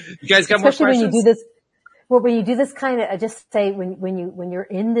 You guys got more questions? When you do this, when you do this kind of, I just say when you're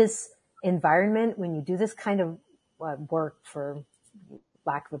in this environment, when you do this kind of work, for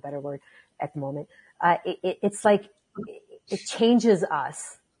lack of a better word at the moment, it's like it changes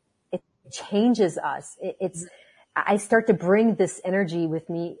us. It changes us. I start to bring this energy with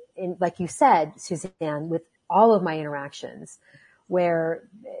me in, like you said, Suzanne, with all of my interactions, where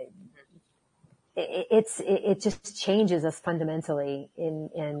it just changes us fundamentally.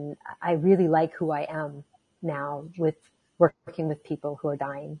 And I really like who I am now with working with people who are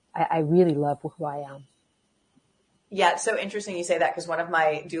dying. I really love who I am. Yeah, it's so interesting you say that, because one of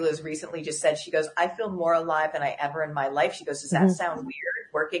my doulas recently just said, she goes, I feel more alive than I ever in my life. She goes, does that sound weird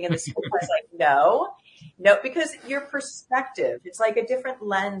working in the space? I was like, no, because your perspective, it's like a different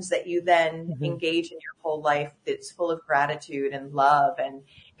lens that you then engage in your whole life that's full of gratitude and love and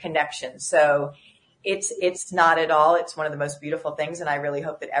connection. So it's not at all. It's one of the most beautiful things. And I really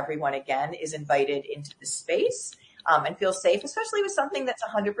hope that everyone, again, is invited into the space and feel safe, especially with something that's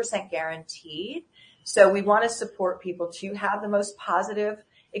 100% guaranteed. So we want to support people to have the most positive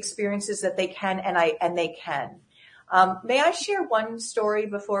experiences that they can, and they can. May I share one story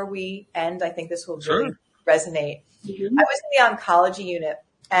before we end? I think this will really resonate. I was in the oncology unit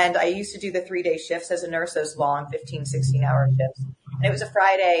And I used to do the 3-day shifts as a nurse, those long 15, 16-hour shifts. And it was a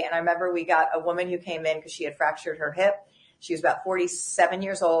Friday. And I remember we got a woman who came in because she had fractured her hip. She was about 47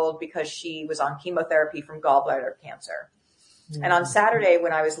 years old because she was on chemotherapy from gallbladder cancer. Mm-hmm. And on Saturday,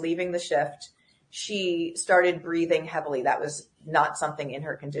 when I was leaving the shift, she started breathing heavily. That was not something in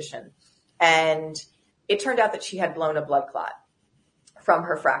her condition. And it turned out that she had blown a blood clot from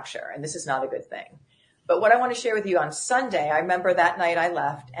her fracture. And this is not a good thing. But what I want to share with you on Sunday, I remember that night I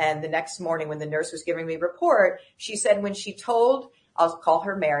left, and the next morning when the nurse was giving me a report, she said when she told, I'll call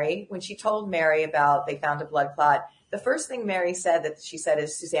her Mary, when she told Mary about they found a blood clot, the first thing Mary said that she said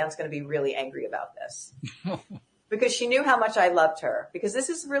is, Suzanne's going to be really angry about this. Because she knew how much I loved her, because this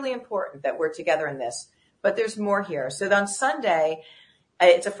is really important that we're together in this. But there's more here. So on Sunday,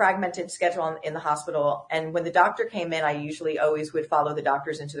 it's a fragmented schedule in the hospital. And when the doctor came in, I usually always would follow the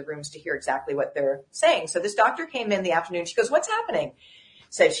doctors into the rooms to hear exactly what they're saying. So this doctor came in the afternoon. She goes, what's happening?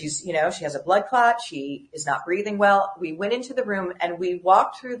 Said she has a blood clot. She is not breathing well. We went into the room and we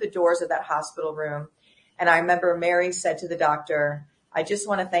walked through the doors of that hospital room. And I remember Mary said to the doctor, I just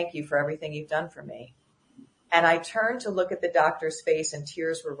want to thank you for everything you've done for me. And I turned to look at the doctor's face and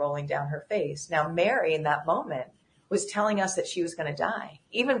tears were rolling down her face. Now, Mary in that moment was telling us that she was going to die,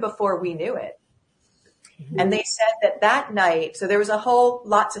 even before we knew it. Mm-hmm. And they said that night, so there was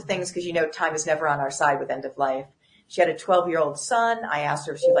lots of things, because time is never on our side with end of life. She had a 12-year-old son. I asked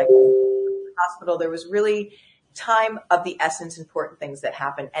her if she'd like to go to the hospital. There was really time of the essence, important things that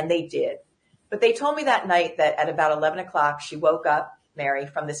happened, and they did. But they told me that night that at about 11 o'clock, she woke up, Mary,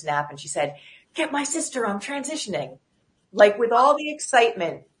 from this nap, and she said, get my sister, I'm transitioning. Like with all the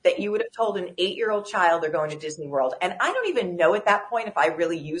excitement that you would have told an 8-year-old child they're going to Disney World. And I don't even know at that point if I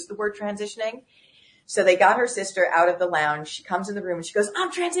really used the word transitioning. So they got her sister out of the lounge. She comes in the room and she goes,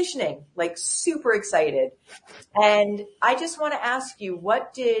 I'm transitioning, like super excited. And I just want to ask you,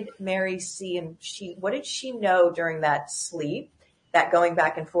 what did Mary see and what did she know during that sleep, that going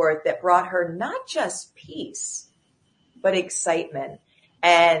back and forth, that brought her not just peace, but excitement?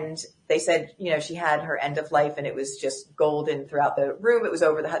 And they said, she had her end of life and it was just golden throughout the room. It was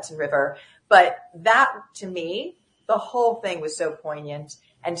over the Hudson River. But that, to me, the whole thing was so poignant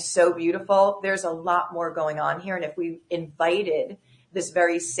and so beautiful. There's a lot more going on here. And if we invited this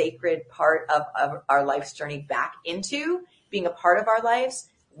very sacred part of our life's journey back into being a part of our lives,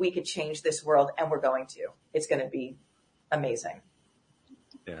 we could change this world, and we're going to. It's going to be amazing.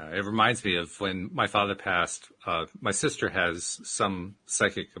 Yeah, it reminds me of when my father passed. My sister has some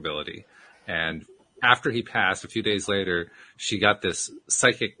psychic ability, and after he passed, a few days later, she got this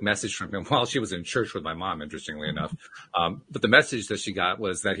psychic message from him while she was in church with my mom, interestingly enough. But the message that she got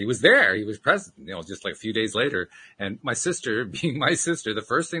was that he was there. He was present, just like a few days later. And my sister, being my sister, the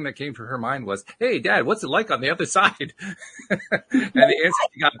first thing that came to her mind was, hey, Dad, what's it like on the other side? And the answer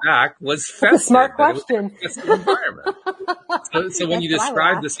she got back was festive. That's a smart question. Environment. So when you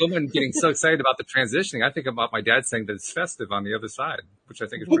describe this woman getting so excited about the transitioning, I think about my dad saying that it's festive on the other side, which I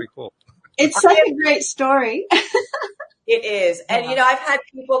think is pretty cool. It's such a great story. It is. And, I've had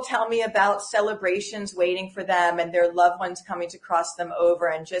people tell me about celebrations waiting for them and their loved ones coming to cross them over,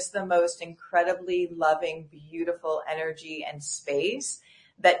 and just the most incredibly loving, beautiful energy and space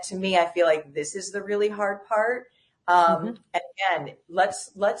that, to me, I feel like this is the really hard part. And again,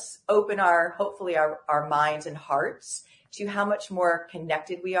 let's open hopefully our minds and hearts to how much more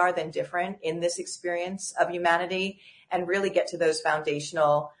connected we are than different in this experience of humanity, and really get to those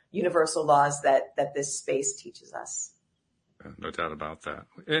foundational universal laws that this space teaches us. No doubt about that.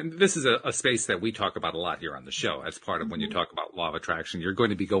 And this is a space that we talk about a lot here on the show. As part of when you talk about law of attraction, you're going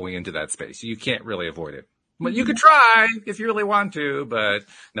to be going into that space. You can't really avoid it. But you could try if you really want to, but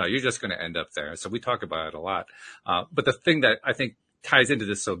no, you're just going to end up there. So we talk about it a lot. But the thing that I think ties into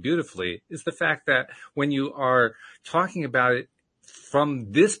this so beautifully is the fact that when you are talking about it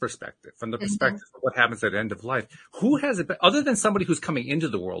from this perspective, from the perspective of what happens at the end of life, who has other than somebody who's coming into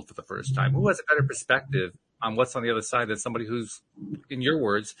the world for the first time, who has a better perspective on what's on the other side than somebody who's, in your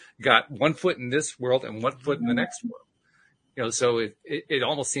words, got one foot in this world and one foot in the next world? So it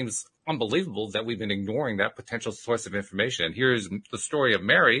almost seems unbelievable that we've been ignoring that potential source of information. And here's the story of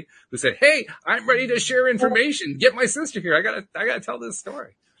Mary, who said, hey, I'm ready to share information. Get my sister here. I gotta tell this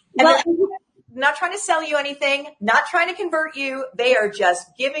story. Well, not trying to sell you anything, not trying to convert you. They are just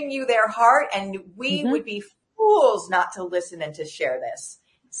giving you their heart, and we would be fools not to listen and to share this.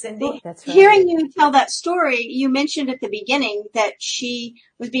 Cindy? That's right. Hearing you tell that story, you mentioned at the beginning that she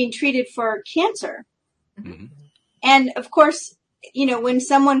was being treated for cancer. Mm-hmm. And of course, when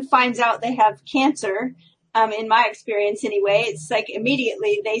someone finds out they have cancer, in my experience anyway, it's like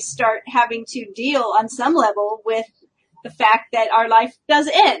immediately they start having to deal on some level with the fact that our life does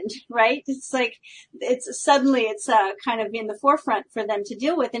end, right? It's like, it's kind of in the forefront for them to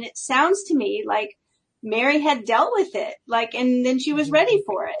deal with. And it sounds to me like Mary had dealt with it, like, and then she was ready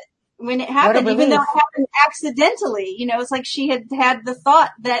for it when it happened, even though it happened accidentally. It's like she had the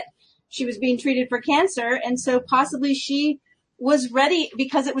thought that she was being treated for cancer. And so possibly she was ready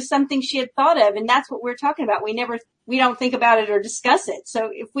because it was something she had thought of. And that's what we're talking about. We don't think about it or discuss it.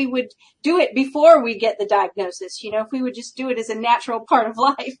 So if we would do it before we get the diagnosis, if we would just do it as a natural part of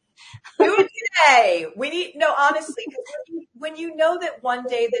life. Do it today. Honestly, when you know that one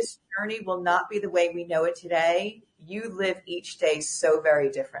day this journey will not be the way we know it today, you live each day so very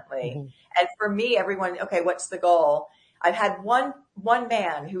differently. Mm-hmm. And for me, everyone, okay, what's the goal? I've had one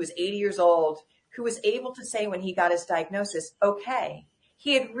man who was 80 years old who was able to say when he got his diagnosis, okay,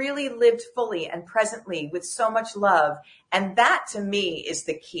 he had really lived fully and presently with so much love. And that to me is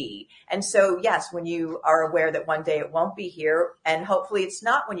the key. And so, yes, when you are aware that one day it won't be here, and hopefully it's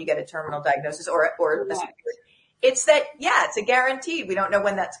not when you get a terminal diagnosis or it's that, it's a guarantee. We don't know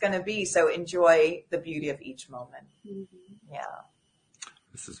when that's going to be. So enjoy the beauty of each moment. Mm-hmm. Yeah.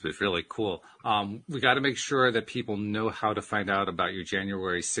 This is really cool. We got to make sure that people know how to find out about your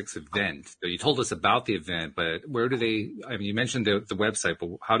January 6th event. So you told us about the event, but where do you mentioned the website, but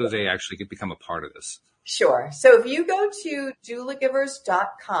how do they actually become a part of this? Sure. So if you go to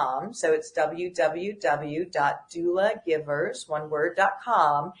doulagivers.com, so it's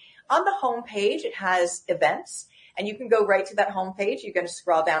www.doulagivers.com, on the homepage, it has events. And you can go right to that homepage. You're going to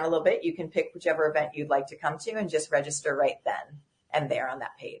scroll down a little bit. You can pick whichever event you'd like to come to and just register right then and there on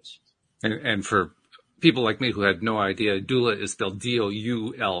that page. And for people like me who had no idea, doula is spelled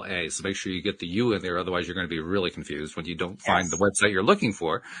D-O-U-L-A. So make sure you get the U in there. Otherwise, you're going to be really confused when you don't find the website you're looking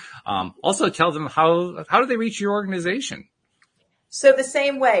for. Also tell them how do they reach your organization? So the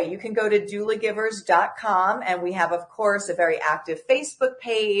same way, you can go to doulagivers.com, and we have, of course, a very active Facebook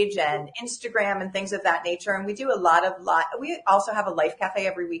page and Instagram and things of that nature. And we do we also have a life cafe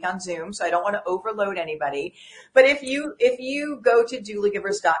every week on Zoom, so I don't want to overload anybody. But if you go to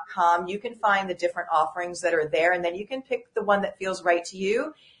doulagivers.com, you can find the different offerings that are there, and then you can pick the one that feels right to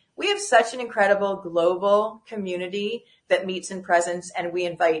you. We have such an incredible global community that meets in presence, and we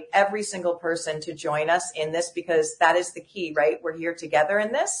invite every single person to join us in this because that is the key, right? We're here together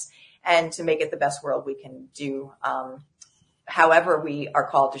in this and to make it the best world we can do. However we are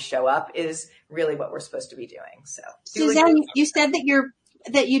called to show up is really what we're supposed to be doing. So, Suzanne, you said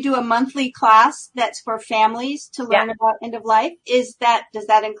that you do a monthly class that's for families to learn about end of life. Does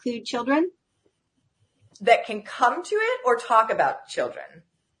that include children? That can come to it or talk about children?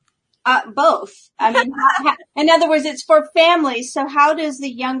 Both. I mean, in other words, it's for families. So how does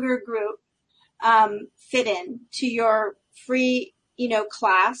the younger group fit in to your free,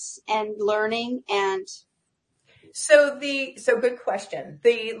 class and learning and? So good question.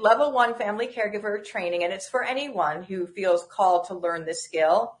 The level 1 family caregiver training, and it's for anyone who feels called to learn this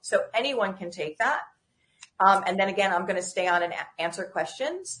skill. So anyone can take that. And then again, I'm going to stay on and answer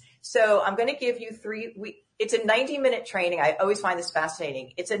questions. So I'm going to give you it's a 90-minute training. I always find this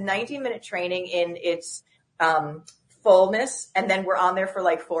fascinating. It's a 90-minute training in its fullness, and then we're on there for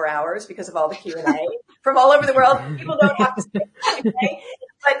like 4 hours because of all the Q&A from all over the world. People don't have to stay.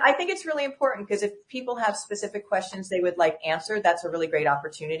 But I think it's really important because if people have specific questions they would like answered, that's a really great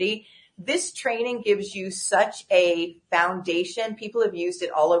opportunity. This training gives you such a foundation. People have used it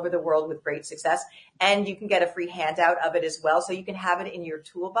all over the world with great success, and you can get a free handout of it as well. So you can have it in your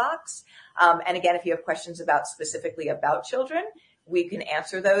toolbox. And again, if you have questions specifically about children, we can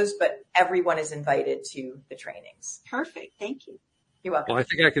answer those, but everyone is invited to the trainings. Perfect. Thank you. You're welcome. Well, I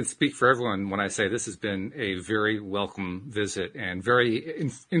think I can speak for everyone when I say this has been a very welcome visit and very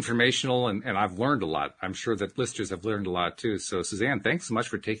informational, and I've learned a lot. I'm sure that listeners have learned a lot too. So, Suzanne, thanks so much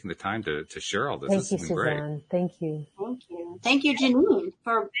for taking the time to share all this. Thank you, Suzanne. Great. Thank you. Thank you. Thank you, Janine,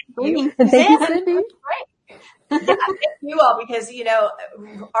 for bringing Thank you, Cindy. Thank you all, because,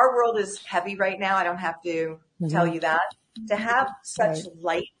 our world is heavy right now. I don't have to tell you that. To have such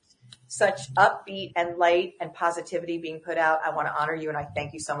light, such upbeat and light and positivity being put out, I want to honor you, and I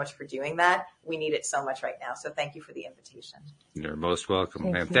thank you so much for doing that. We need it so much right now. So thank you for the invitation. You're most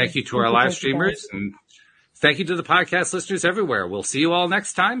welcome. Thank you to our live streamers, and thank you to the podcast listeners everywhere. We'll see you all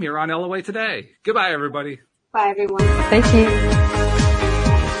next time here on LOA Today. Goodbye, everybody. Bye, everyone. Thank you.